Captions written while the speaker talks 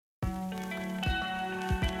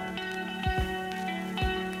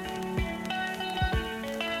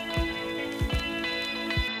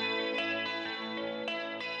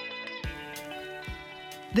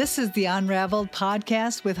This is the Unraveled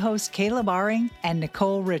podcast with host Caleb Aring and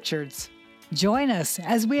Nicole Richards. Join us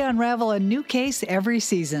as we unravel a new case every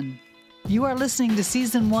season. You are listening to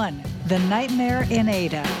Season 1, The Nightmare in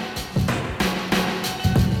Ada.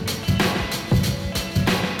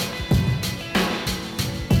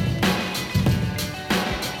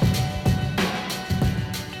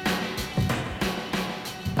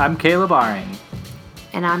 I'm Caleb Aring.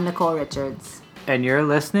 And I'm Nicole Richards. And you're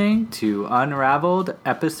listening to Unraveled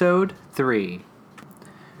Episode 3.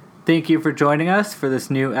 Thank you for joining us for this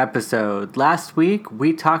new episode. Last week,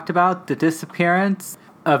 we talked about the disappearance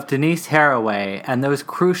of Denise Haraway and those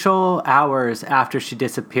crucial hours after she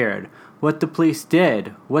disappeared. What the police did,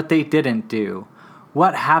 what they didn't do,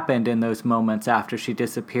 what happened in those moments after she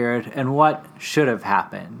disappeared, and what should have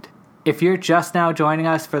happened. If you're just now joining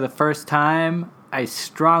us for the first time, I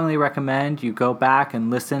strongly recommend you go back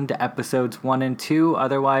and listen to episodes 1 and 2,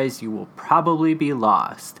 otherwise you will probably be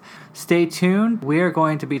lost. Stay tuned, we are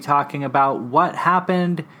going to be talking about what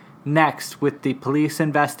happened next with the police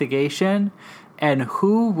investigation and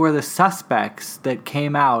who were the suspects that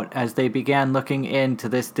came out as they began looking into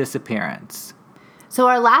this disappearance. So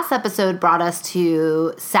our last episode brought us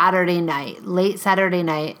to Saturday night, late Saturday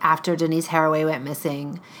night after Denise Haraway went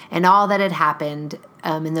missing and all that had happened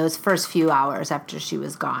in those first few hours after she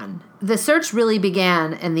was gone. The search really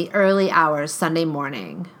began in the early hours Sunday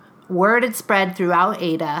morning. Word had spread throughout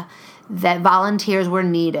Ada that volunteers were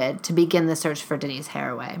needed to begin the search for Denise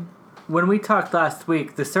Haraway. When we talked last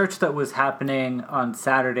week, the search that was happening on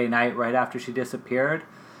Saturday night right after she disappeared,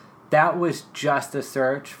 that was just a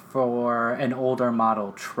search for an older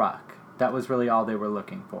model truck. That was really all they were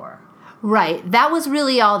looking for. Right. That was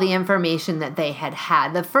really all the information that they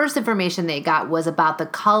had. The first information they got was about the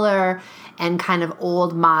color and kind of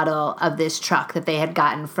old model of this truck that they had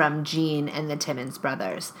gotten from Gene and the Timmons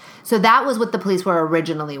brothers. So that was what the police were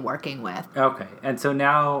originally working with. Okay. And so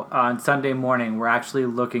now on Sunday morning, we're actually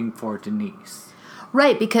looking for Denise.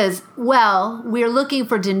 Right, because, well, we're looking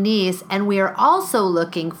for Denise, and we are also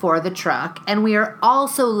looking for the truck, and we are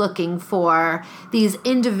also looking for these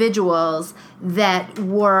individuals that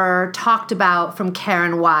were talked about from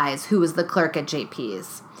Karen Wise, who was the clerk at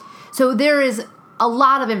JP's. So there is a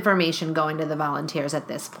lot of information going to the volunteers at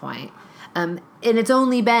this point, and it's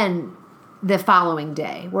only been the following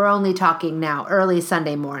day. We're only talking now early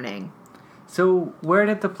Sunday morning. So where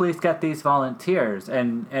did the police get these volunteers,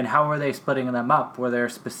 and how were they splitting them up? Were there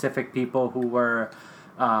specific people who were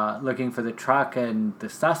looking for the truck and the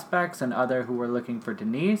suspects and other who were looking for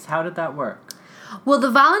Denise? How did that work? Well,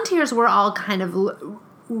 the volunteers were all kind of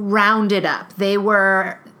rounded up. They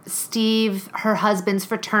were Steve, her husband's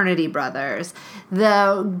fraternity brothers.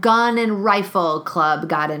 The gun and rifle club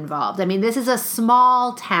got involved. I mean, this is a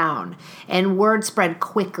small town, and word spread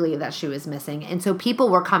quickly that she was missing. And so people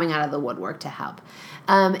were coming out of the woodwork to help.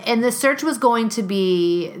 And the search was going to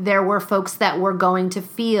be, there were folks that were going to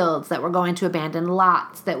fields, that were going to abandoned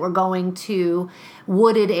lots, that were going to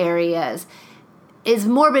wooded areas. As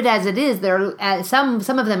morbid as it is,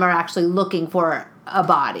 some of them are actually looking for a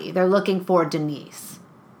body. They're looking for Denise.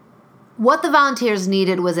 What the volunteers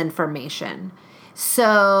needed was information.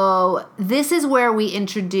 So this is where we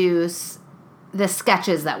introduce the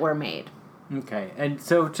sketches that were made. Okay, and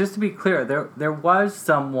so just to be clear, there was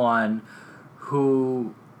someone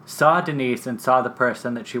who saw Denise and saw the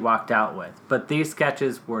person that she walked out with, but these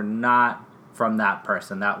sketches were not from that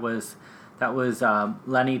person. That was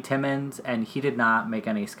Lenny Timmons, and he did not make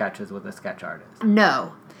any sketches with a sketch artist.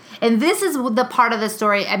 No. And this is the part of the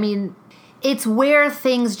story, I mean, it's where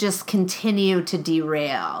things just continue to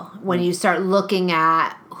derail when you start looking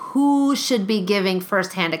at who should be giving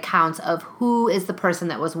firsthand accounts of who is the person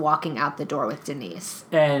that was walking out the door with Denise.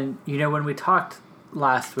 And, when we talked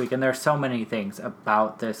last week, and there's so many things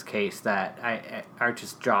about this case that are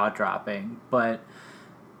just jaw-dropping, but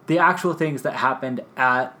the actual things that happened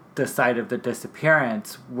at the site of the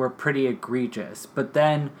disappearance were pretty egregious. But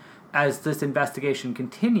then, as this investigation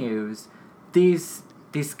continues, these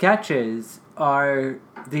sketches are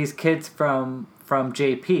these kids from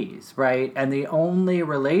JP's, right? And the only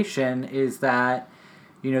relation is that,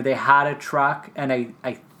 they had a truck, and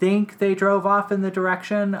I think they drove off in the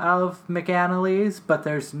direction of McAnally's, but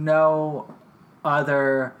there's no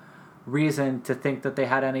other reason to think that they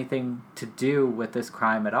had anything to do with this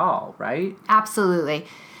crime at all, right? Absolutely.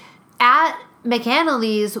 At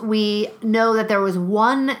McAnally's, we know that there was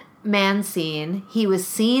one man seen. He was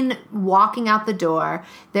seen walking out the door.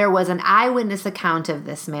 There was an eyewitness account of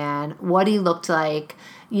this man, what he looked like.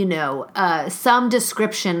 Some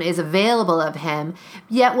description is available of him.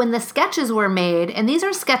 Yet when the sketches were made, and these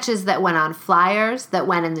are sketches that went on flyers, that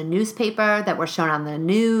went in the newspaper, that were shown on the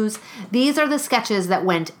news, these are the sketches that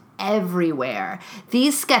went everywhere.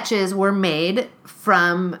 These sketches were made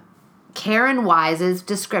from Karen Wise's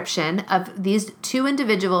description of these two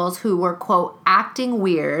individuals who were, quote, acting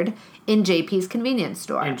weird in JP's convenience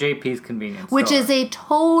store. In JP's convenience store. Which is a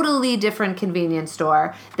totally different convenience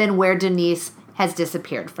store than where Denise has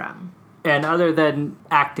disappeared from. And other than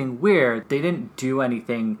acting weird, they didn't do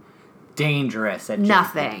anything dangerous at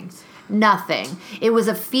JP's. Nothing. It was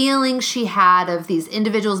a feeling she had of these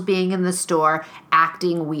individuals being in the store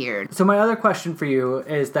acting weird. So my other question for you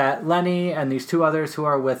is that Lenny and these two others who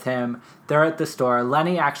are with him, they're at the store.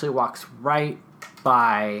 Lenny actually walks right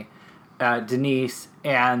by Denise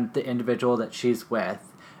and the individual that she's with.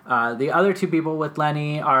 The other two people with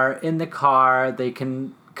Lenny are in the car. They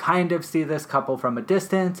can kind of see this couple from a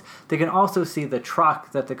distance. They can also see the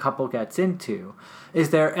truck that the couple gets into.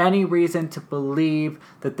 Is there any reason to believe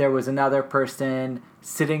that there was another person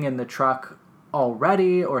sitting in the truck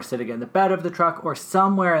already, or sitting in the bed of the truck, or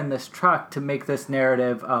somewhere in this truck to make this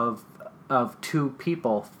narrative of two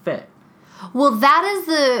people fit? Well, that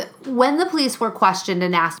is when the police were questioned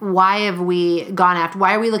and asked, why are we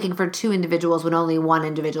looking for two individuals when only one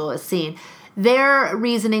individual is seen? Their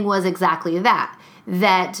reasoning was exactly that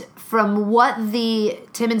from what the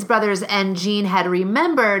Timmons brothers and Jean had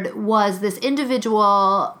remembered was this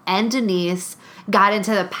individual and Denise got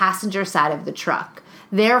into the passenger side of the truck,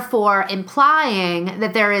 therefore implying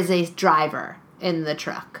that there is a driver in the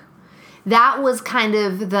truck. That was kind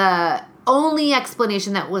of the only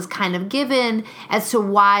explanation that was kind of given as to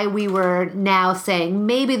why we were now saying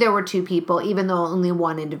maybe there were two people, even though only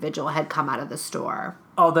one individual had come out of the store.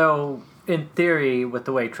 Although, in theory, with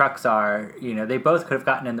the way trucks are, they both could have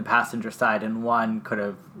gotten in the passenger side and one could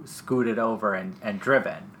have scooted over and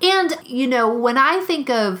driven. And, when I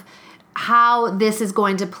think of how this is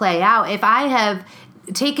going to play out, if I have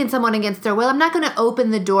taken someone against their will, I'm not going to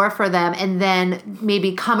open the door for them and then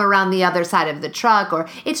maybe come around the other side of the truck, or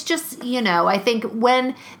it's just, I think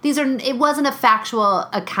when it wasn't a factual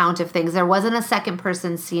account of things. There wasn't a second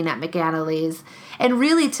person seen at McAnally's. And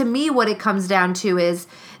really, to me, what it comes down to is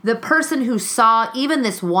the person who saw even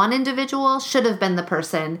this one individual should have been the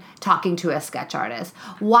person talking to a sketch artist.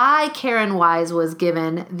 Why Karen Wise was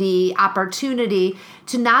given the opportunity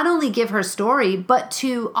to not only give her story, but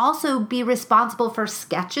to also be responsible for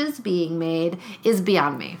sketches being made is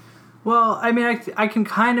beyond me. Well, I mean, I can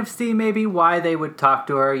kind of see maybe why they would talk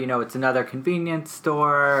to her. It's another convenience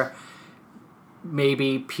store.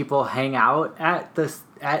 Maybe people hang out at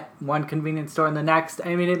one convenience store and the next.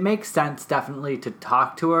 I mean, it makes sense definitely to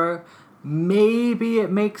talk to her. Maybe it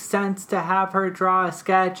makes sense to have her draw a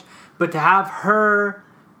sketch, but to have her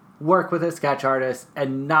work with a sketch artist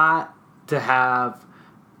and not to have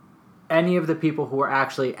any of the people who were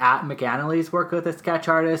actually at McAnally's work with a sketch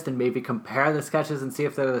artist and maybe compare the sketches and see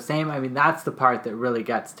if they're the same. I mean, that's the part that really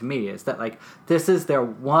gets to me, is that this is their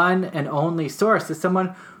one and only source, is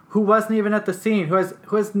someone who wasn't even at the scene, who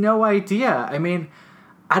has no idea. I mean,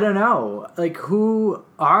 I don't know. Who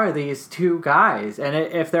are these two guys? And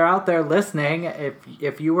if they're out there listening,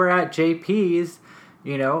 if you were at JP's,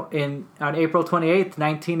 on April 28th,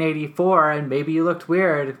 1984, and maybe you looked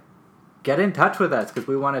weird, get in touch with us because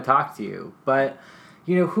we want to talk to you. But,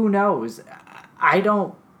 who knows? I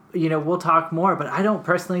don't, we'll talk more, but I don't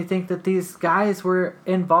personally think that these guys were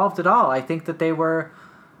involved at all. I think that they were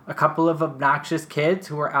a couple of obnoxious kids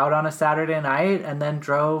who were out on a Saturday night and then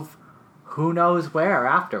drove who knows where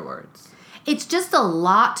afterwards. It's just a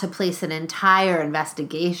lot to place an entire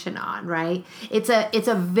investigation on, right? It's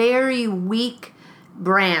a very weak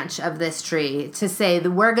branch of this tree to say that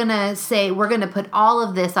we're gonna put all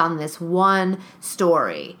of this on this one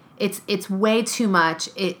story. It's way too much.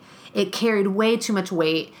 It carried way too much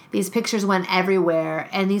weight. These pictures went everywhere,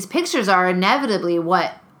 and these pictures are inevitably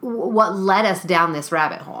what led us down this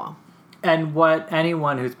rabbit hole. And what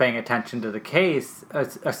anyone who's paying attention to the case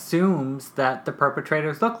assumes that the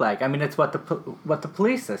perpetrators look like. I mean, it's what the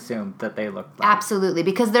police assumed that they looked like. Absolutely,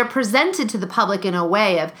 because they're presented to the public in a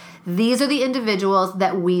way of, these are the individuals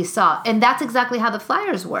that we saw. And that's exactly how the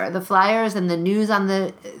flyers were. The flyers and the news on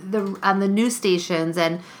the news stations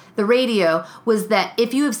and the radio was that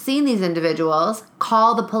if you have seen these individuals,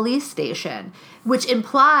 call the police station, which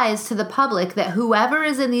implies to the public that whoever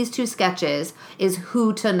is in these two sketches is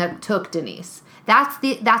who took Denise. That's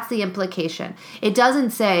the implication. It doesn't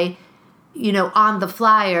say on the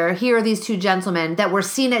flyer, here are these two gentlemen that were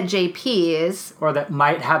seen at JP's. Or that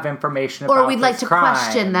might have information about Or we'd like to crime.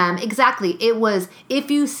 question them. Exactly. It was, if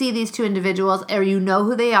you see these two individuals or you know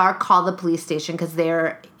who they are, call the police station because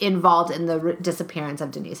they're involved in the disappearance of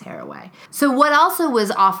Denise Haraway. So what also was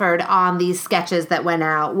offered on these sketches that went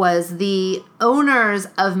out was the owners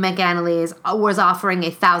of McAnally's was offering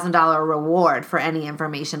 $1,000 reward for any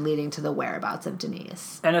information leading to the whereabouts of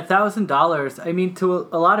Denise. And $1,000, I mean, to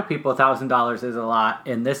a lot of people, $1,000 is a lot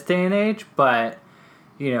in this day and age, but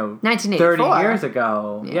 1984. 30 years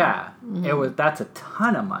ago, that's a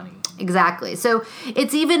ton of money. Exactly. So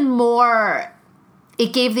it's even more,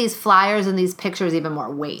 it gave these flyers and these pictures even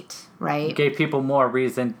more weight, right? It gave people more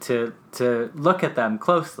reason to look at them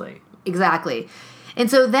closely. Exactly. And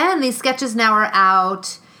so then these sketches now are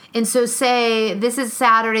out. And so say this is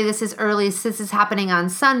Saturday, this is early, this is happening on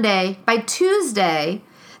Sunday. By Tuesday,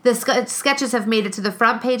 the sketches have made it to the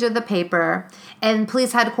front page of the paper, and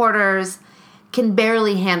police headquarters can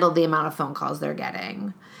barely handle the amount of phone calls they're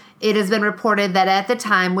getting. It has been reported that at the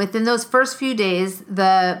time, within those first few days,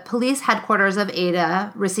 the police headquarters of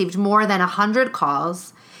Ada received more than 100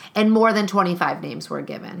 calls and more than 25 names were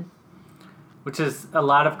given. Which is a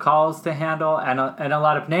lot of calls to handle and a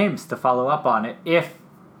lot of names to follow up on it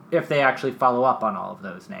if they actually follow up on all of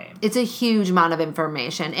those names. It's a huge amount of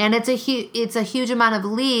information, and it's a huge amount of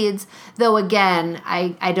leads, though again,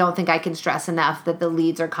 I don't think I can stress enough that the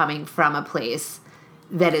leads are coming from a place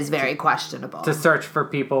that is very questionable. To search for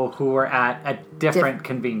people who were at a different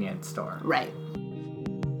convenience store. Right.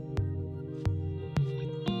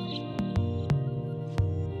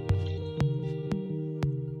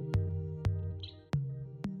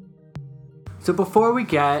 So before we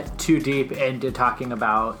get too deep into talking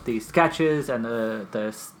about the sketches and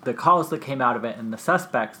the calls that came out of it and the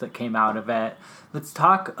suspects that came out of it, let's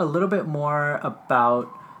talk a little bit more about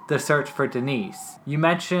the search for Denise. You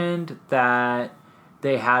mentioned that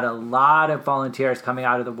they had a lot of volunteers coming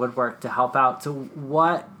out of the woodwork to help out. So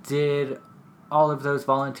what did all of those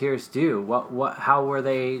volunteers do? How were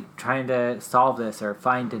they trying to solve this or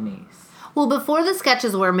find Denise? Well, before the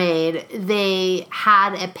sketches were made, they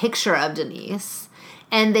had a picture of Denise,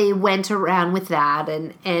 and they went around with that,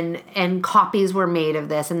 and copies were made of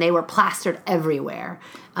this, and they were plastered everywhere,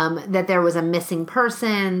 that there was a missing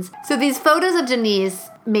persons. So these photos of Denise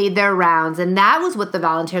made their rounds, and that was what the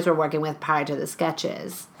volunteers were working with prior to the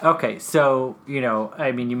sketches. Okay, so,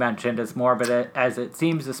 you mentioned as morbid as it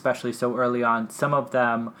seems, especially so early on, some of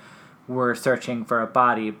them were searching for a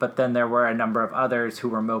body, but then there were a number of others who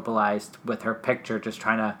were mobilized with her picture, just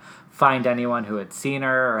trying to find anyone who had seen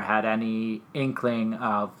her or had any inkling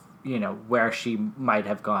of, where she might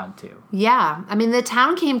have gone to. Yeah. The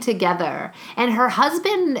town came together, and her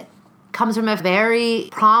husband comes from a very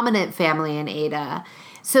prominent family in Ada.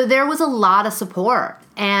 So there was a lot of support.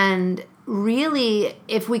 And really,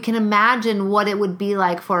 if we can imagine what it would be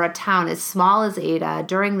like for a town as small as Ada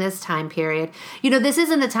during this time period, this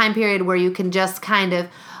isn't a time period where you can just kind of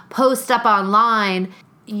post up online.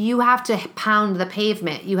 You have to pound the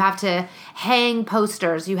pavement. You have to hang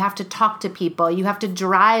posters. You have to talk to people. You have to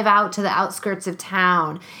drive out to the outskirts of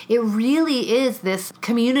town. It really is this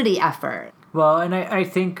community effort. Well, and I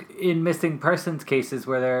think in missing persons cases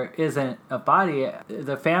where there isn't a body,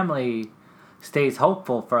 the family stays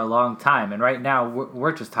hopeful for a long time. And right now,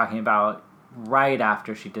 we're just talking about right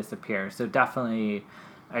after she disappears. So definitely,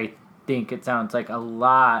 I think it sounds like a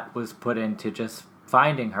lot was put into just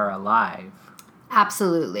finding her alive.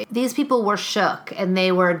 Absolutely. These people were shook, and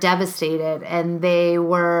they were devastated, and they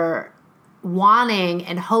were wanting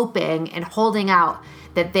and hoping and holding out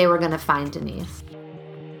that they were going to find Denise.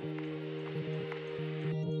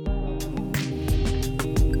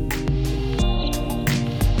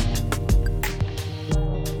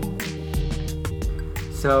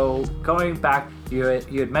 So going back, you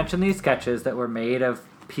had mentioned these sketches that were made of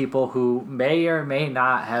people who may or may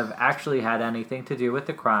not have actually had anything to do with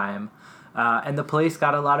the crime, and the police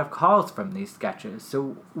got a lot of calls from these sketches.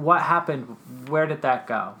 So what happened? Where did that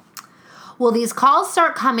go? Well, these calls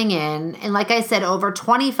start coming in, and like I said, over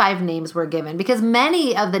 25 names were given, because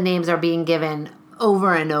many of the names are being given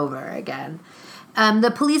over and over again.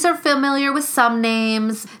 The police are familiar with some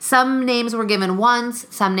names. Some names were given once.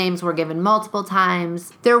 Some names were given multiple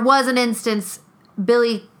times. There was an instance,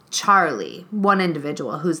 Billy Charlie, one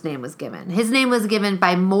individual whose name was given. His name was given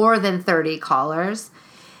by more than 30 callers.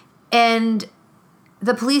 And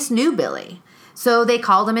the police knew Billy, so they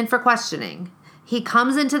called him in for questioning. He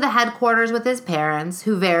comes into the headquarters with his parents,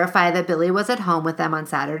 who verify that Billy was at home with them on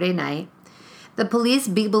Saturday night. The police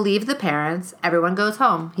believe the parents. Everyone goes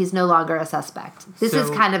home. He's no longer a suspect. This is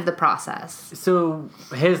kind of the process. So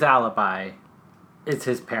his alibi is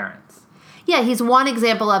his parents. Yeah, he's one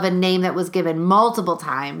example of a name that was given multiple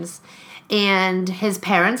times. And his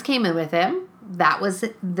parents came in with him. That was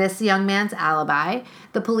this young man's alibi.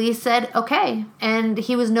 The police said, okay. And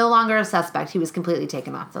he was no longer a suspect. He was completely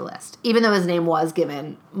taken off the list, even though his name was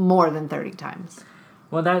given more than 30 times.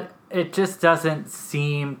 Well, it just doesn't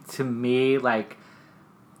seem to me like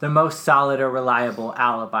the most solid or reliable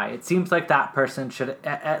alibi. It seems like that person should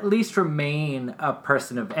at least remain a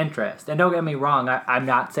person of interest. And don't get me wrong, I'm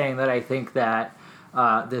not saying that I think that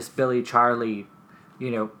this Billy Charlie,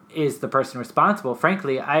 is the person responsible.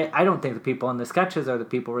 Frankly, I don't think the people in the sketches are the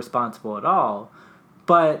people responsible at all.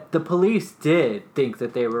 But the police did think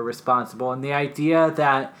that they were responsible. And the idea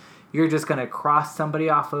that you're just going to cross somebody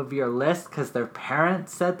off of your list because their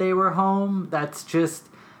parents said they were home, that's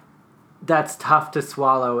tough to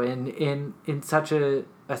swallow in such a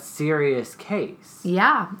serious case.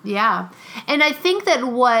 Yeah. And I think that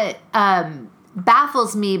what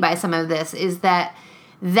baffles me by some of this is that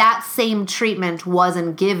same treatment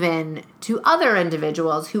wasn't given to other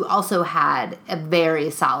individuals who also had a very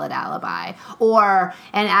solid alibi, or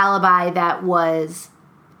an alibi that was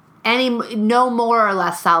no more or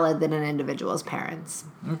less solid than an individual's parents.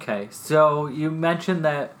 Okay, so you mentioned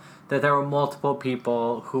that there were multiple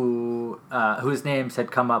people whose names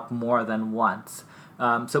had come up more than once.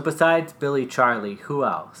 So besides Billy Charlie, who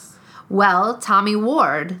else? Well, Tommy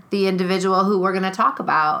Ward, the individual who we're going to talk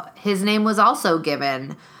about, his name was also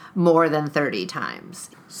given more than 30 times.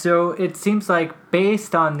 So it seems like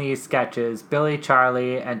based on these sketches, Billy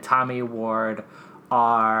Charlie and Tommy Ward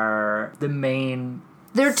are the main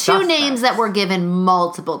There are two names that were given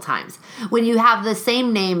multiple times. When you have the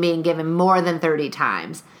same name being given more than 30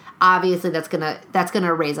 times, obviously that's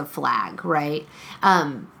gonna raise a flag, right?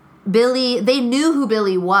 Billy, they knew who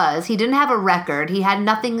Billy was. He didn't have a record. He had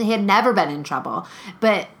nothing. He had never been in trouble.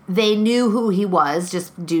 But they knew who he was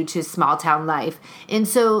just due to small town life. And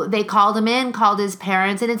so they called him in, called his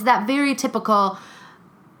parents. And it's that very typical,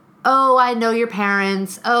 oh, I know your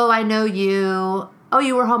parents. Oh, I know you. Oh,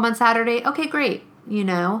 you were home on Saturday? Okay, great.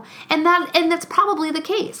 And that's probably the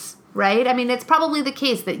case, right? I mean, it's probably the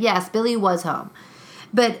case that, yes, Billy was home.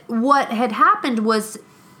 But what had happened was,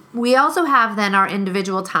 we also have then our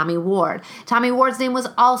individual Tommy Ward. Tommy Ward's name was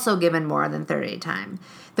also given more than 30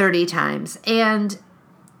 times. And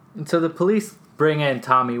so the police bring in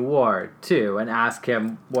Tommy Ward, too, and ask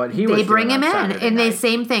him what he was doing. They bring him in, Saturday and night. the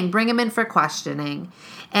same thing, bring him in for questioning.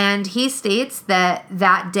 And he states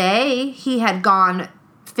that day he had gone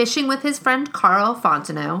fishing with his friend Carl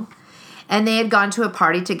Fontenot, and they had gone to a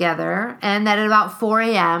party together, and that at about 4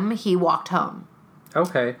 a.m. he walked home.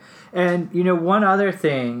 Okay. And, one other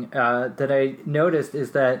thing that I noticed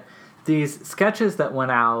is that these sketches that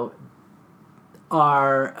went out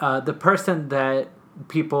are the person that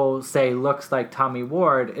people say looks like Tommy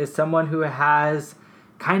Ward is someone who has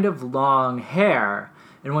kind of long hair.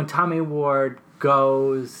 And when Tommy Ward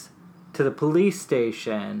goes to the police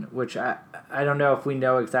station, which I don't know if we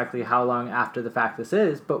know exactly how long after the fact this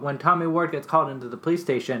is, but when Tommy Ward gets called into the police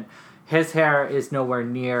station, his hair is nowhere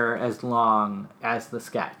near as long as the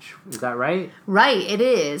sketch. Is that right? Right, it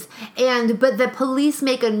is. But the police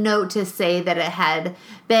make a note to say that it had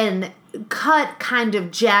been cut kind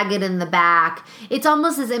of jagged in the back. It's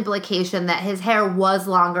almost this implication that his hair was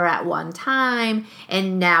longer at one time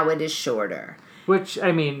and now it is shorter. Which,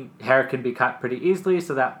 hair can be cut pretty easily,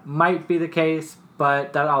 so that might be the case,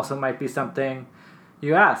 but that also might be something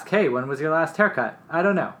you ask, hey, when was your last haircut? I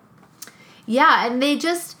don't know. Yeah, and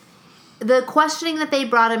the questioning that they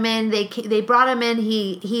brought him in, they brought him in,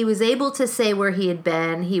 he was able to say where he had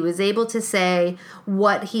been, he was able to say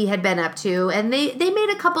what he had been up to, and they made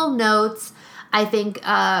a couple notes. I think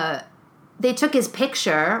they took his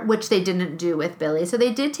picture, which they didn't do with Billy, so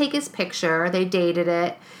they did take his picture, they dated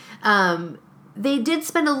it. They did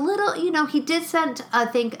spend a little, he did send, I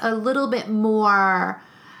think, a little bit more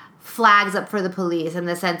flags up for the police in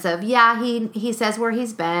the sense of, yeah, he says where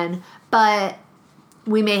he's been, but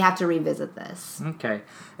we may have to revisit this. Okay.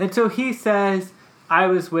 And so he says, I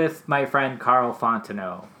was with my friend Carl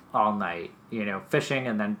Fontenot all night, fishing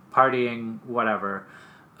and then partying, whatever.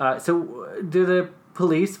 So do the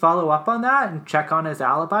police follow up on that and check on his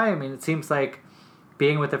alibi? It seems like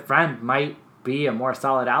being with a friend might be a more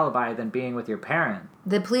solid alibi than being with your parent.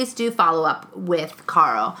 The police do follow up with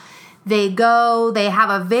Carl. They have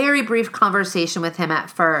a very brief conversation with him at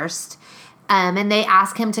first. And they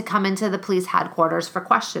ask him to come into the police headquarters for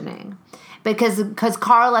questioning because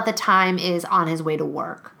Carl at the time is on his way to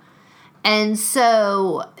work. And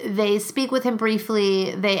so they speak with him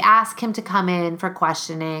briefly. They ask him to come in for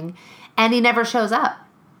questioning, and he never shows up.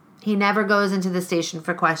 He never goes into the station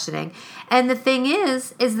for questioning. And the thing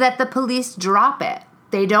is that the police drop it.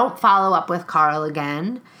 They don't follow up with Carl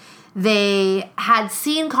again. They had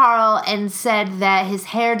seen Carl and said that his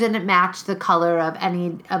hair didn't match the color of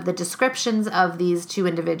any of the descriptions of these two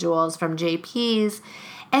individuals from JP's,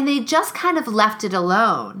 and they just kind of left it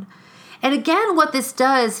alone. And again, what this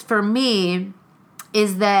does for me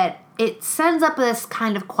is that it sends up this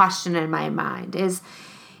kind of question in my mind is,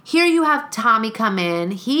 here you have Tommy come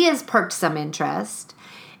in. He has perked some interest.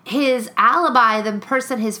 His alibi, the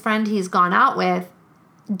person, his friend he's gone out with,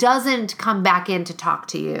 doesn't come back in to talk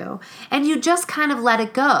to you. And you just kind of let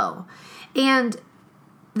it go. And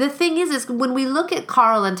the thing is when we look at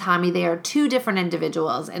Carl and Tommy, they are two different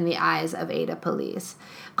individuals in the eyes of Ada police.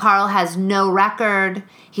 Carl has no record.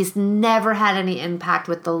 He's never had any impact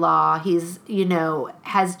with the law. He's,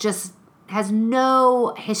 has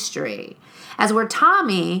no history. As where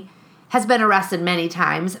Tommy has been arrested many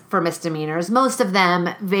times for misdemeanors, most of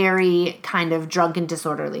them very kind of drunk and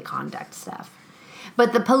disorderly conduct stuff.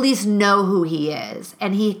 But the police know who he is,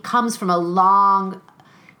 and he comes from a long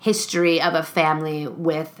history of a family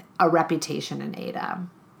with a reputation in Ada,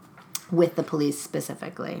 with the police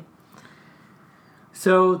specifically.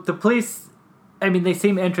 So the police, they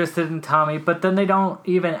seem interested in Tommy, but then they don't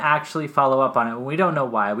even actually follow up on it. We don't know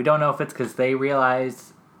why. We don't know if it's because they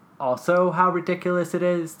realize also how ridiculous it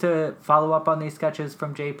is to follow up on these sketches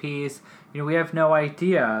from JP's. We have no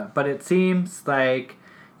idea, but it seems like,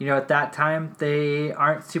 at that time, they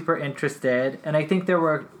aren't super interested. And I think there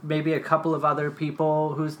were maybe a couple of other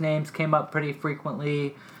people whose names came up pretty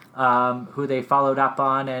frequently, who they followed up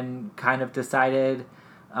on and kind of decided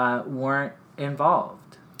weren't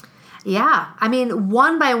involved. Yeah.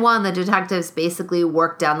 One by one, the detectives basically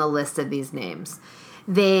worked down the list of these names.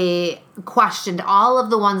 They questioned all of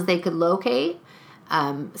the ones they could locate.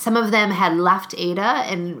 Some of them had left Ada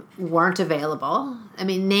and weren't available.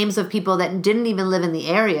 Names of people that didn't even live in the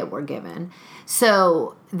area were given.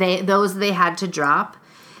 So they had to drop.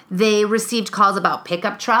 They received calls about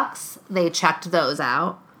pickup trucks. They checked those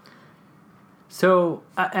out. So,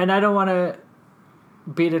 and I don't want to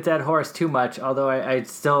beat a dead horse too much, although I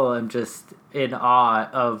still am just in awe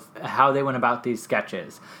of how they went about these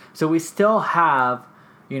sketches. So we still have,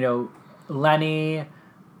 Lenny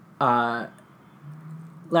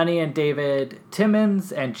and David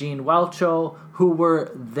Timmons and Gene Welchel, who were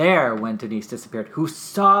there when Denise disappeared, who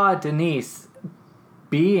saw Denise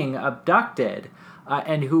being abducted,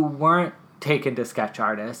 and who weren't taken to sketch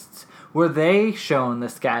artists. Were they shown the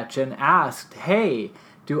sketch and asked, hey,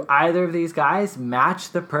 do either of these guys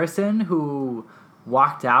match the person who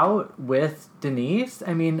walked out with Denise?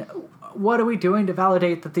 What are we doing to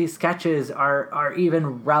validate that these sketches are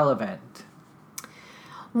even relevant?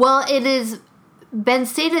 Well, it has been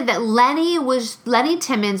stated that Lenny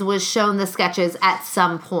Timmons was shown the sketches at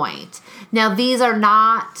some point. Now, he was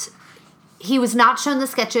not shown the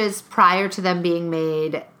sketches prior to them being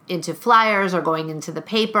made into flyers or going into the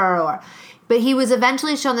paper, but he was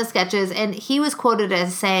eventually shown the sketches, and he was quoted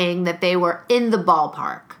as saying that they were in the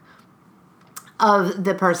ballpark of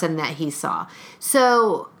the person that he saw.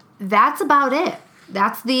 So that's about it.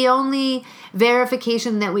 That's the only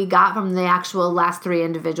verification that we got from the actual last three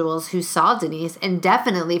individuals who saw Denise, and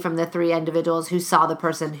definitely from the three individuals who saw the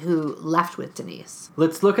person who left with Denise.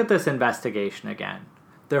 Let's look at this investigation again.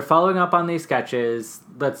 They're following up on these sketches.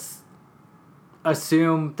 Let's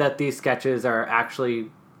assume that these sketches are actually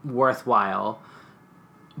worthwhile.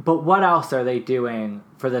 But what else are they doing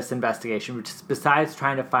for this investigation, besides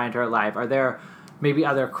trying to find her alive? Are there maybe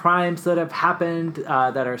other crimes that have happened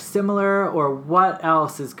that are similar, or what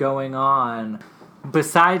else is going on?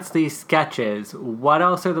 Besides these sketches, what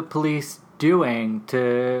else are the police doing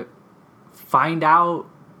to find out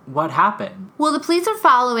what happened? Well, the police are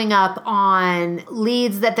following up on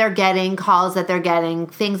leads that they're getting, calls that they're getting,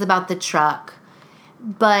 things about the truck.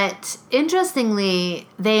 But interestingly,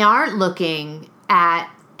 they aren't looking at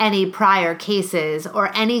any prior cases or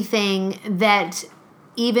anything that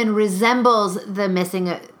even resembles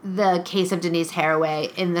the case of Denise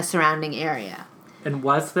Haraway in the surrounding area. And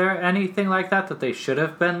was there anything like that they should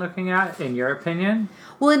have been looking at, in your opinion?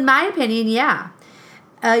 Well, in my opinion, yeah.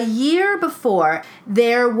 A year before,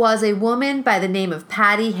 there was a woman by the name of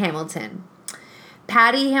Patty Hamilton.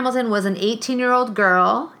 Patty Hamilton was an 18-year-old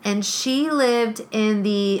girl, and she lived in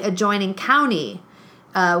the adjoining county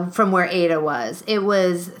from where Ada was. It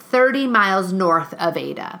was 30 miles north of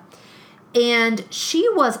Ada. And she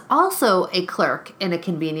was also a clerk in a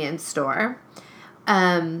convenience store.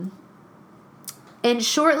 And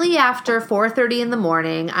shortly after 4:30 in the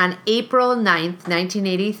morning on April 9th,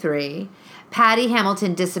 1983, Patty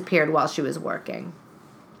Hamilton disappeared while she was working.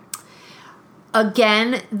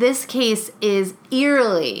 Again, this case is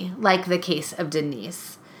eerily like the case of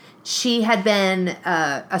Denise. She had been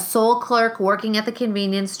a sole clerk working at the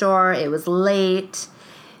convenience store. It was late.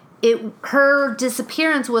 Her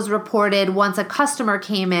disappearance was reported once a customer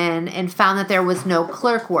came in and found that there was no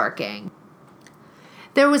clerk working.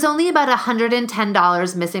 There was only about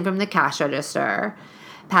 $110 missing from the cash register.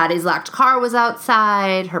 Patty's locked car was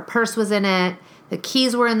outside. Her purse was in it. The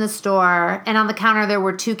keys were in the store. And on the counter, there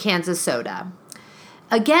were 2 cans of soda.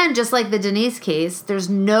 Again, just like the Denise case, there's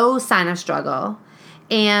no sign of struggle.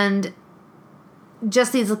 And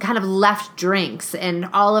just these kind of left drinks, and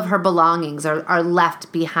all of her belongings are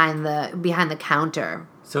left behind the counter.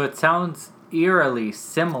 So it sounds eerily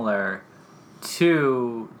similar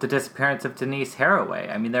to the disappearance of Denise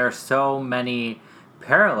Haraway. I mean, there are so many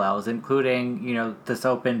parallels, including, this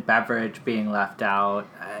open beverage being left out.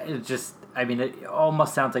 It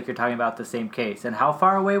almost sounds like you're talking about the same case. And how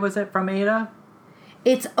far away was it from Ada?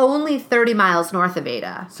 It's only 30 miles north of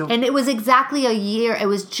Ada. And it was exactly a year. It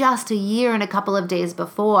was just a year and a couple of days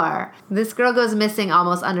before. This girl goes missing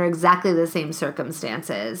almost under exactly the same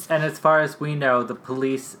circumstances. And as far as we know, the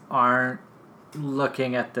police aren't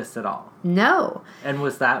looking at this at all. No. And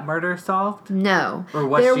was that murder solved? No. Or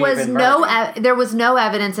was there was no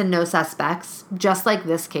evidence and no suspects, just like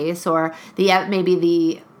this case, or maybe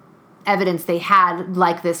the evidence they had,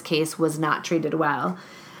 like this case, was not treated well.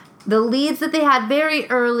 The leads that they had very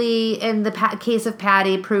early in the case of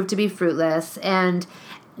Patty proved to be fruitless, and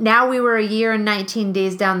now we were a year and 19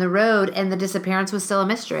 days down the road, and the disappearance was still a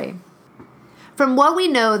mystery. From what we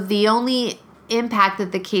know, the only impact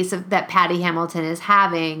that the case of that Patty Hamilton is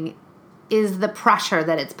having is the pressure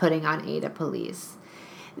that it's putting on Ada police.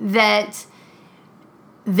 That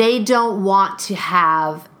they don't want to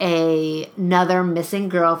have another missing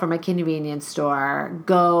girl from a convenience store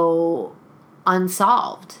go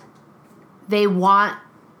unsolved. They want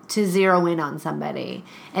to zero in on somebody,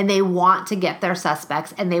 and they want to get their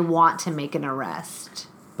suspects, and they want to make an arrest.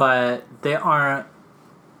 But they aren't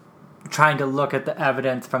trying to look at the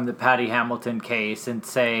evidence from the Patty Hamilton case and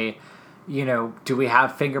say, do we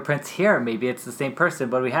have fingerprints here? Maybe it's the same person,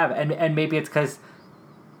 but we have. And maybe it's because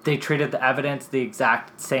they treated the evidence the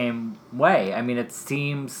exact same way. I mean, it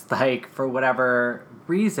seems like for whatever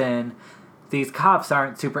reason, these cops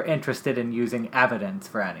aren't super interested in using evidence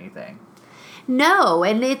for anything. No,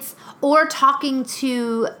 or talking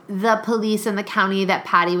to the police in the county that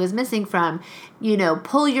Patty was missing from.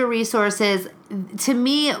 Pull your resources. To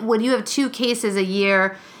me, when you have 2 cases a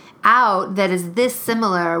year out that is this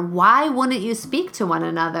similar, why wouldn't you speak to one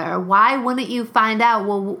another? Why wouldn't you find out,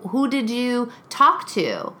 well, who did you talk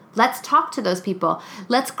to? Let's talk to those people.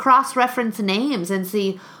 Let's cross-reference names and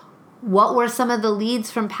see what were some of the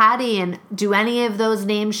leads from Patty, and do any of those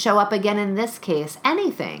names show up again in this case?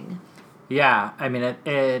 Anything. Yeah, I mean,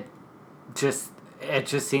 it just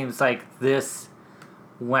seems like this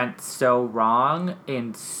went so wrong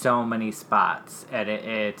in so many spots, and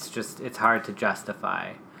it's hard to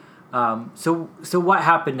justify. So what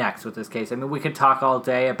happened next with this case? I mean, we could talk all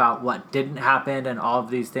day about what didn't happen and all of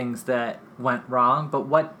these things that went wrong, but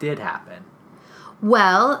what did happen?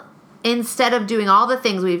 Well, instead of doing all the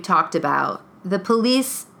things we've talked about, the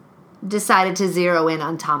police decided to zero in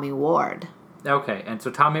on Tommy Ward. Okay, and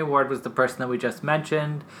so Tommy Ward was the person that we just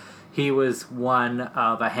mentioned. He was one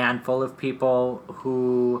of a handful of people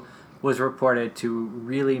who was reported to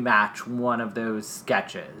really match one of those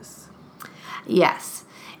sketches. Yes.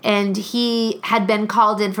 And he had been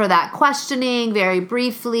called in for that questioning very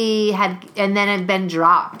briefly, and then had been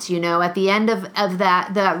dropped. At the end of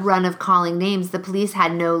that run of calling names, the police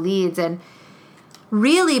had no leads. And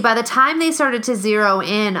really, by the time they started to zero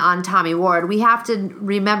in on Tommy Ward, we have to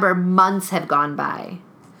remember months have gone by.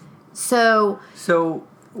 So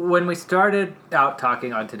when we started out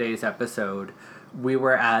talking on today's episode, we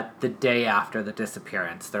were at the day after the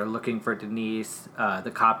disappearance. They're looking for Denise.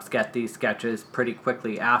 The cops get these sketches pretty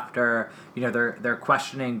quickly after. They're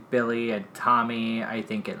questioning Billy and Tommy, I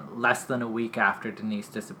think, in less than a week after Denise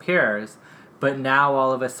disappears. But now,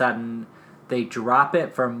 all of a sudden, they drop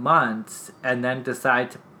it for months and then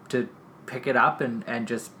decide to pick it up and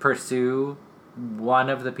just pursue one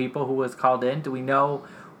of the people who was called in. Do we know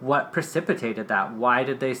what precipitated that? Why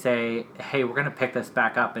did they say, hey, we're going to pick this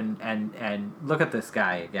back up and look at this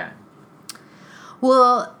guy again?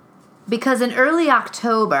 Well, because in early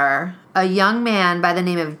October, a young man by the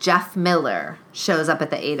name of Jeff Miller shows up at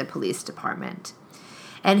the Ada Police Department.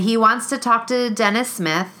 And he wants to talk to Dennis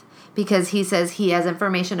Smith because he says he has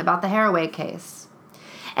information about the Haraway case.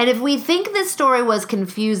 And if we think this story was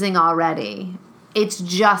confusing already, it's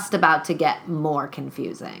just about to get more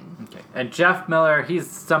confusing. Okay. And Jeff Miller, he's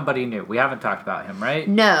somebody new. We haven't talked about him, right?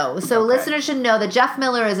 No. So listeners should know that Jeff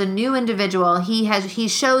Miller is a new individual. He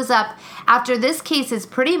shows up after this case is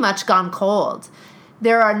pretty much gone cold.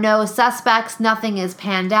 There are no suspects. Nothing is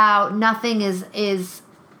panned out. Nothing has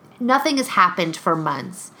happened for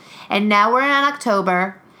months. And now we're in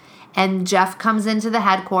October, and Jeff comes into the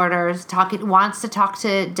headquarters, wants to talk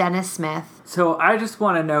to Dennis Smith. So I just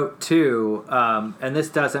want to note, too, and this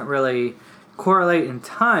doesn't really correlate in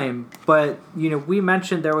time, but, we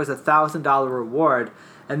mentioned there was a $1,000 reward,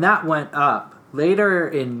 and that went up later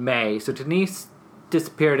in May. So Denise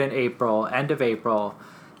disappeared in April, end of April.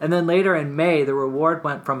 And then later in May, the reward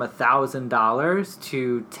went from $1,000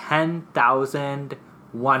 to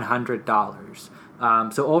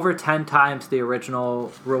 $10,100. So over 10 times the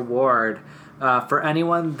original reward for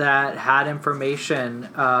anyone that had information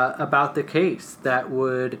about the case that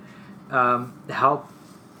would help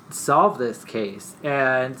solve this case.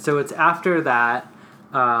 And so it's after that,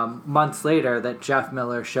 months later, that Jeff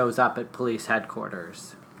Miller shows up at police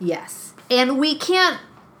headquarters. Yes. And we can't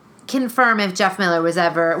confirm if Jeff Miller would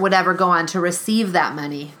ever go on to receive that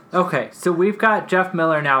money. Okay, so we've got Jeff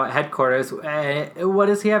Miller now at headquarters. What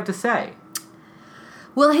does he have to say?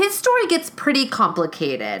 Well, his story gets pretty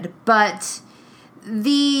complicated, but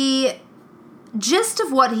the gist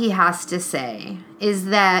of what he has to say is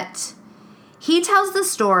that he tells the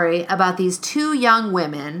story about these two young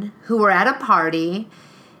women who were at a party,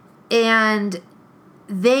 and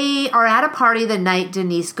they are at a party the night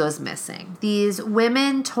Denise goes missing. These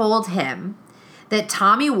women told him that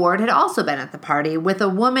Tommy Ward had also been at the party with a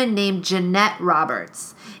woman named Jeanette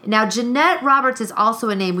Roberts. Now, Jeanette Roberts is also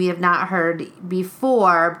a name we have not heard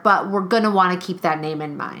before, but we're going to want to keep that name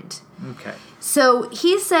in mind. Okay. So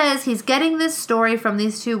he says he's getting this story from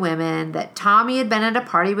these two women that Tommy had been at a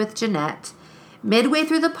party with Jeanette. Midway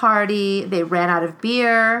through the party, they ran out of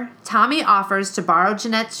beer. Tommy offers to borrow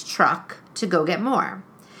Jeanette's truck to go get more.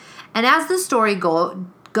 And as the story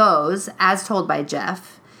goes, as told by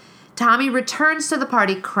Jeff, Tommy returns to the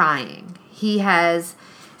party crying. He has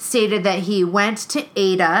stated that he went to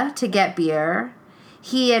Ada to get beer.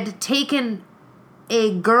 He had taken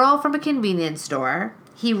a girl from a convenience store.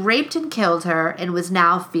 He raped and killed her and was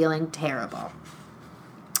now feeling terrible.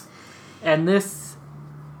 And this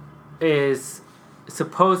is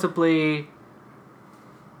supposedly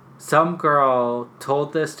some girl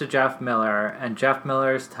told this to Jeff Miller, and Jeff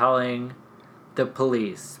Miller's telling the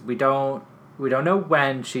police. We don't know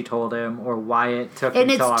when she told him or why it took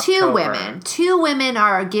and until it's October. Two women. Two women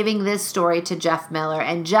are giving this story to Jeff Miller,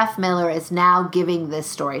 and Jeff Miller is now giving this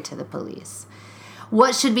story to the police.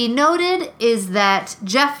 What should be noted is that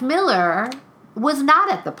Jeff Miller was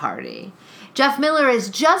not at the party. Jeff Miller is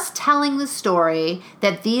just telling the story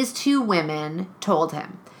that these two women told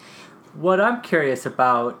him. What I'm curious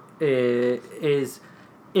about is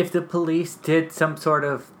if the police did some sort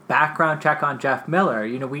of background check on Jeff Miller.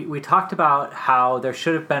 We talked about how there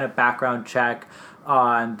should have been a background check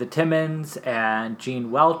on the Timmons and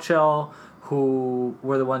Gene Welchel, who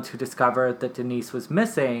were the ones who discovered that Denise was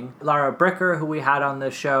missing. Lara Bricker, who we had on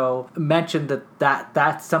the show, mentioned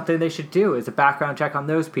that's something they should do, is a background check on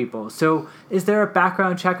those people. So is there a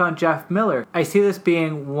background check on Jeff Miller? I see this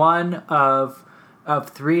being one of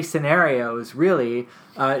three scenarios, really.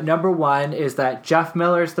 Number one is that Jeff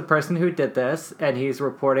Miller's the person who did this, and he's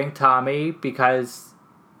reporting Tommy because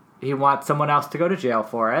he wants someone else to go to jail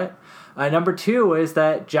for it. Number two is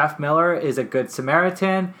that Jeff Miller is a good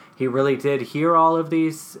Samaritan. He really did hear all of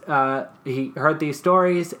these, he heard these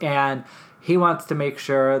stories, and he wants to make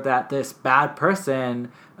sure that this bad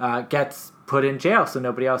person gets put in jail so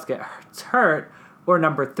nobody else gets hurt. Or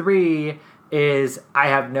number three is, I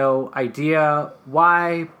have no idea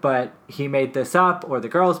why, but he made this up, or the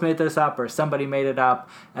girls made this up, or somebody made it up,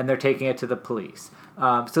 and they're taking it to the police.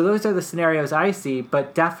 So those are the scenarios I see,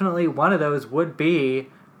 but definitely one of those would be,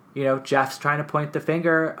 Jeff's trying to point the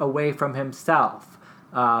finger away from himself.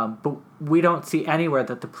 But we don't see anywhere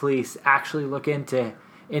that the police actually look into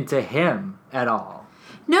him at all.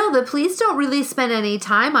 No, the police don't really spend any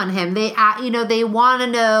time on him. They want to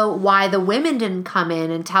know why the women didn't come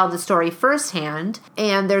in and tell the story firsthand,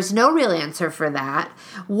 and there's no real answer for that.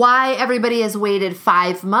 Why everybody has waited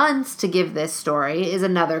 5 months to give this story is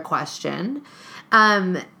another question.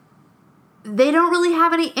 They don't really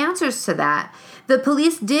have any answers to that. The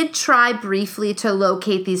police did try briefly to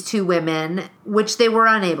locate these two women, which they were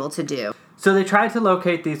unable to do. So they tried to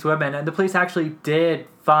locate these women, and the police actually did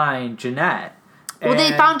find Jeanette. Well,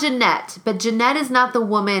 they found Jeanette, but Jeanette is not the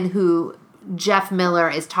woman who Jeff Miller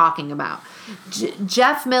is talking about.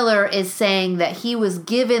 Jeff Miller is saying that he was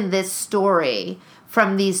given this story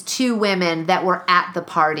from these two women that were at the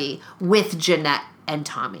party with Jeanette and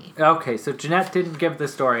Tommy. Okay, so Jeanette didn't give the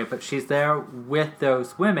story, but she's there with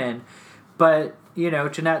those women. But,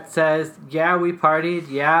 Jeanette says, yeah, we partied.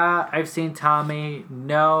 Yeah, I've seen Tommy.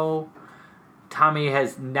 No, Tommy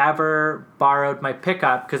has never borrowed my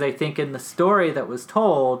pickup, because I think in the story that was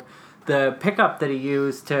told, the pickup that he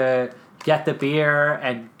used to get the beer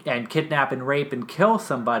and kidnap and rape and kill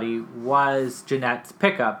somebody was Jeanette's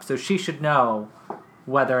pickup. So she should know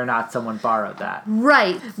whether or not someone borrowed that.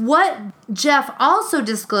 Right. What Jeff also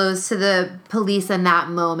disclosed to the police in that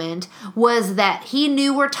moment was that he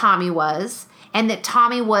knew where Tommy was and that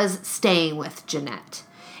Tommy was staying with Jeanette.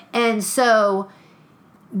 And so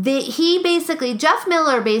Jeff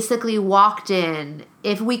Miller basically walked in,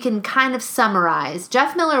 if we can kind of summarize,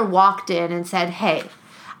 Jeff Miller walked in and said, hey,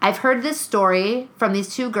 I've heard this story from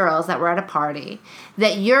these two girls that were at a party,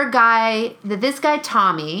 that this guy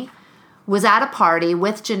Tommy was at a party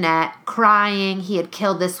with Jeanette crying he had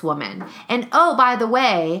killed this woman. And oh, by the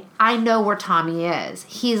way, I know where Tommy is.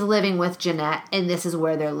 He's living with Jeanette, and this is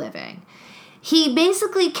where they're living. He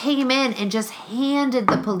basically came in and just handed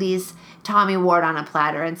the police Tommy Ward on a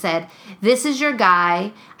platter and said, this is your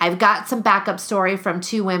guy. I've got some backup story from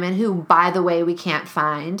two women who, by the way, we can't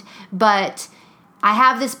find. But I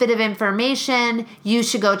have this bit of information. You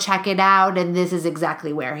should go check it out, and this is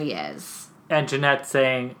exactly where he is. And Jeanette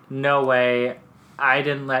saying, no way, I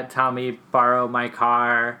didn't let Tommy borrow my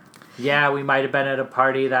car. Yeah, we might have been at a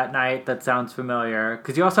party that night. That sounds familiar.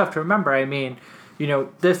 Because you also have to remember,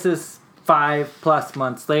 this is 5+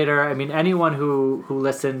 months later. Anyone who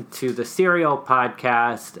listened to the Serial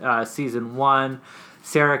podcast, season 1,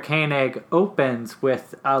 Sarah Koenig opens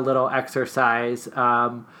with a little exercise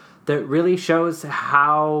that really shows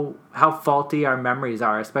how faulty our memories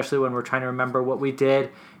are, especially when we're trying to remember what we did,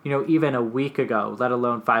 even a week ago, let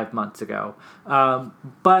alone 5 months ago.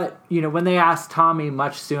 But when they asked Tommy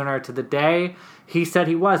much sooner to the day, he said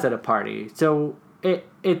he was at a party. So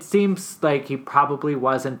it seems like he probably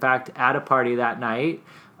was, in fact, at a party that night,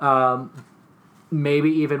 maybe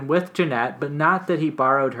even with Jeanette, but not that he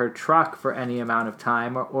borrowed her truck for any amount of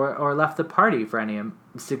time or left the party for any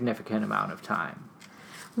significant amount of time.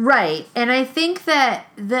 Right. And I think that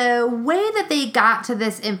the way that they got to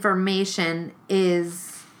this information is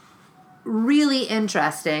really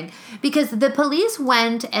interesting, because the police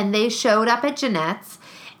went and they showed up at Jeanette's,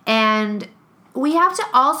 and we have to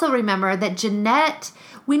also remember that Jeanette,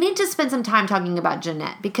 we need to spend some time talking about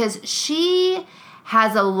Jeanette, because she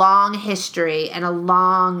has a long history and a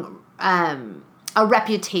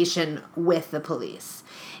reputation with the police.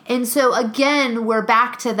 And so again, we're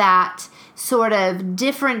back to that sort of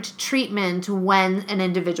different treatment when an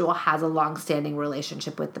individual has a long-standing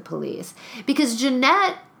relationship with the police. Because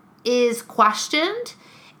Jeanette is questioned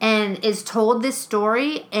and is told this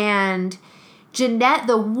story, and Jeanette,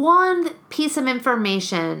 the one piece of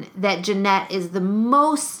information that Jeanette is the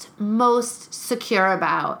most secure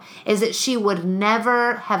about is that she would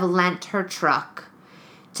never have lent her truck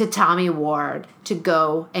to Tommy Ward to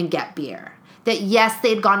go and get beer. That yes,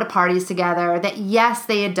 they'd gone to parties together, that yes,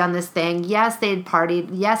 they had done this thing, yes, they had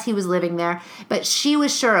partied, yes, he was living there, but she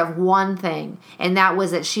was sure of one thing, and that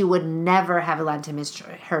was that she would never have lent him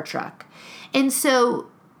her truck. And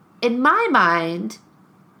so, in my mind,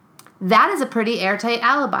 that is a pretty airtight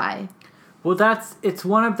alibi. Well, it's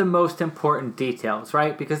one of the most important details,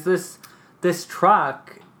 right? Because this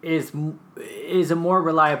truck is a more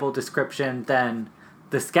reliable description than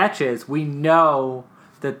the sketches. We know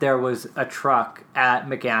that there was a truck at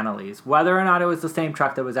McAnally's. Whether or not it was the same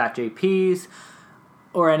truck that was at JP's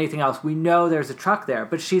or anything else, we know there's a truck there.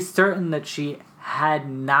 But she's certain that she had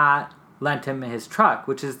not lent him his truck,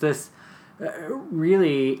 which is this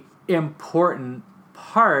really important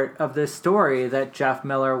part of this story that Jeff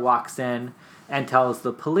Miller walks in and tells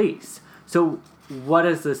the police. So what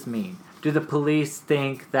does this mean? Do the police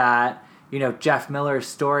think that Jeff Miller's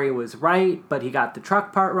story was right, but he got the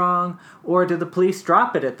truck part wrong? Or do the police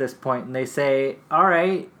drop it at this point and they say, all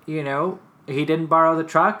right, he didn't borrow the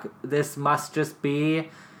truck. This must just be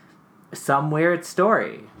some weird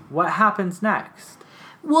story. What happens next?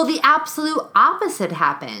 Well, the absolute opposite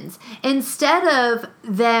happens. Instead of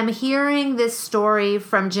them hearing this story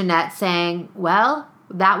from Jeanette saying, well,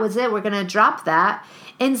 that was it, we're going to drop that.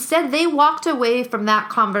 Instead, they walked away from that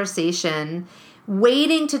conversation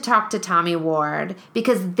waiting to talk to Tommy Ward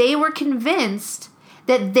because they were convinced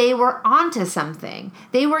that they were onto something.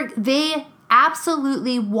 They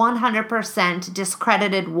absolutely 100%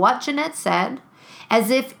 discredited what Jeanette said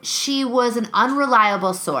as if she was an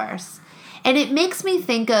unreliable source. And it makes me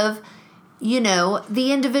think of, the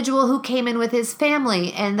individual who came in with his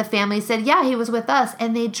family, and the family said, yeah, he was with us,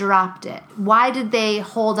 and they dropped it. Why did they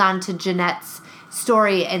hold on to Jeanette's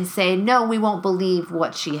story and say, no, we won't believe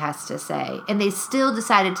what she has to say? And they still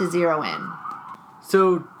decided to zero in.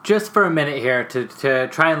 So just for a minute here to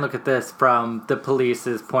try and look at this from the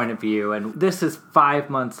police's point of view, and this is 5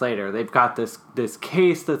 months later. They've got this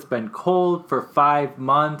case that's been cold for 5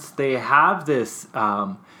 months. They have this,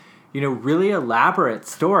 really elaborate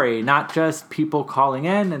story, not just people calling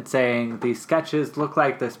in and saying these sketches look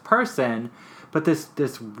like this person, but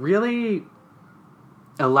this really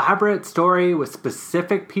elaborate story with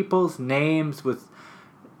specific people's names, with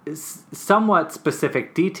somewhat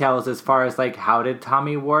specific details as far as like how did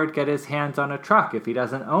Tommy Ward get his hands on a truck if he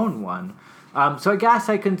doesn't own one. So I guess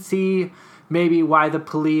I can see maybe why the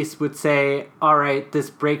police would say, all right, this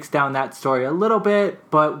breaks down that story a little bit,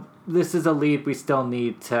 but this is a lead we still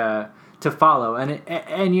need to follow. And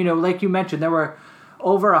like you mentioned, there were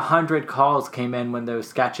over 100 calls came in when those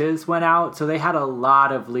sketches went out, so they had a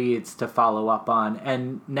lot of leads to follow up on.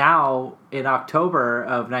 And now in October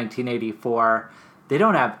of 1984, they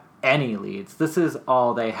don't have any leads. This is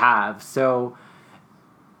all they have. So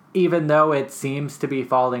even though it seems to be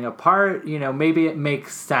falling apart, maybe it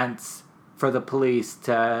makes sense for the police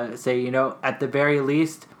to say, at the very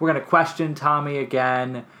least, we're going to question Tommy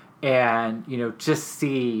again and, just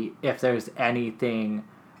see if there's anything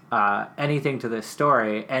to this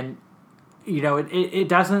story. And, it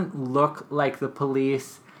doesn't look like the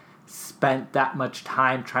police spent that much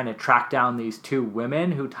time trying to track down these two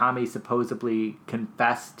women who Tommy supposedly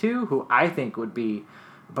confessed to, who I think would be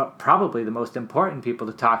but probably the most important people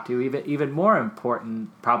to talk to, even more important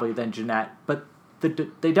probably than Jeanette. But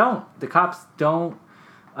they don't. The cops don't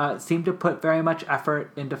seem to put very much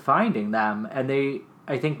effort into finding them, and they,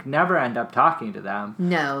 I think, never end up talking to them.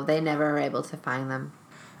 No, they never are able to find them.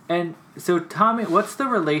 And so, Tommy, what's the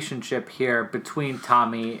relationship here between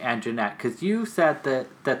Tommy and Jeanette? Because you said that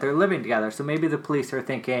they're living together, so maybe the police are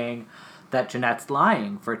thinking that Jeanette's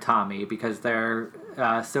lying for Tommy because they're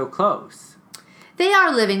so close. They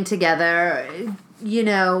are living together.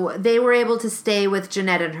 They were able to stay with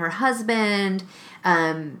Jeanette and her husband.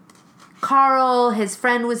 Carl, his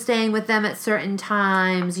friend, was staying with them at certain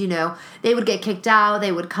times. They would get kicked out.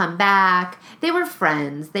 They would come back. They were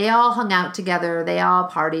friends. They all hung out together. They all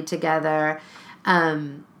partied together.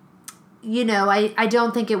 I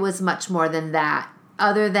don't think it was much more than that,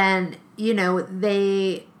 other than,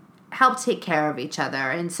 they helped take care of each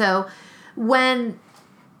other. And so when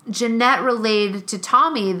Jeanette relayed to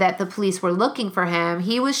Tommy that the police were looking for him,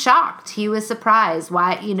 he was shocked. He was surprised.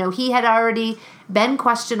 Why? He had already been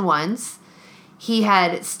questioned once. He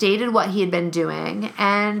had stated what he had been doing,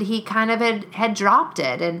 and he kind of had dropped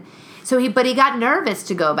it. And so he got nervous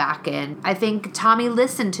to go back in. I think Tommy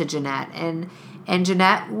listened to Jeanette, and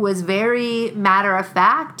Jeanette was very matter of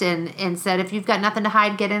fact and said, if you've got nothing to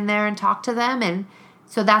hide, get in there and talk to them. And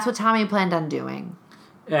so that's what Tommy planned on doing.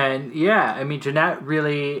 And yeah, Jeanette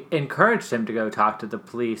really encouraged him to go talk to the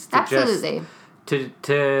police. Absolutely.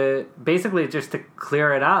 To basically just to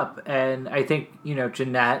clear it up. And I think,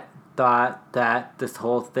 Jeanette thought that this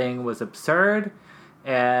whole thing was absurd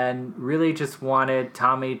and really just wanted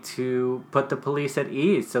Tommy to put the police at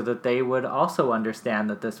ease so that they would also understand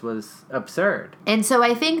that this was absurd. And so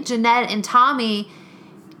I think Jeanette and Tommy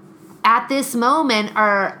at this moment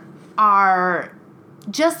are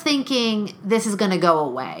just thinking this is going to go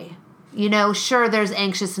away. Sure, there's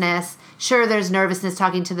anxiousness. Sure, there's nervousness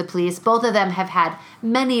talking to the police. Both of them have had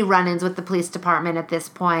many run-ins with the police department at this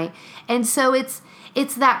point. And so it's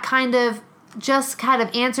that kind of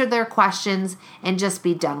answer their questions and just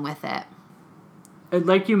be done with it.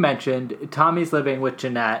 Like you mentioned, Tommy's living with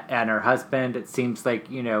Jeanette and her husband. It seems like,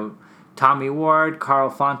 Tommy Ward, Carl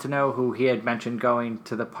Fontenot, who he had mentioned going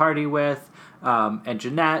to the party with, and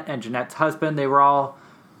Jeanette's husband, they were all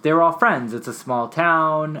friends. It's a small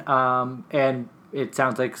town, and it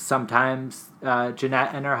sounds like sometimes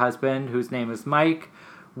Jeanette and her husband, whose name is Mike,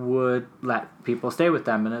 would let people stay with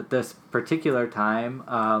them. And at this particular time,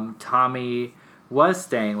 Tommy was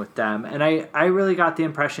staying with them. And I really got the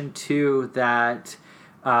impression, too, that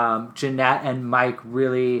Jeanette and Mike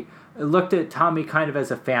really looked at Tommy kind of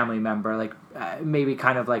as a family member, like maybe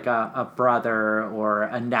kind of like a brother or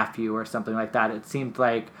a nephew or something like that. It seemed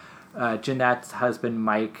like Jeanette's husband,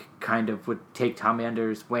 Mike, kind of would take Tommy under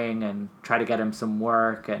his wing and try to get him some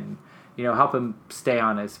work and, help him stay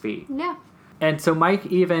on his feet. Yeah. And so Mike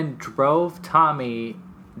even drove Tommy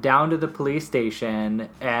down to the police station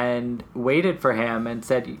and waited for him and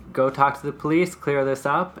said, go talk to the police, clear this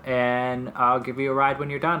up, and I'll give you a ride when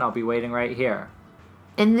you're done. I'll be waiting right here.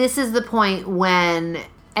 And this is the point when,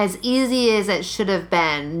 as easy as it should have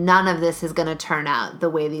been, none of this is going to turn out the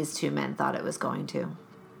way these two men thought it was going to.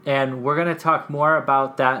 And we're going to talk more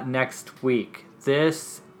about that next week.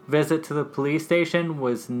 This visit to the police station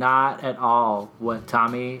was not at all what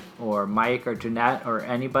Tommy or Mike or Jeanette or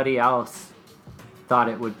anybody else thought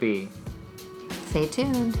it would be. Stay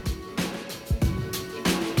tuned.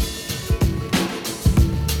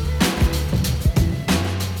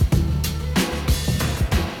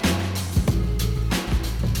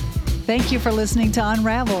 Thank you for listening to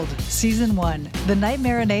Unraveled, Season 1, The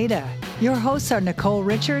Nightmare in Ada. Your hosts are Nicole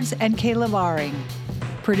Richards and Caleb Aring.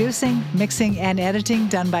 Producing, mixing, and editing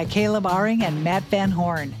done by Caleb Aring and Matt Van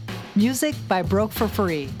Horn. Music by Broke for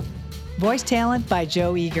Free. Voice talent by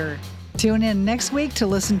Joe Eager. Tune in next week to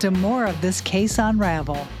listen to more of this case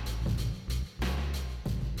Unravel.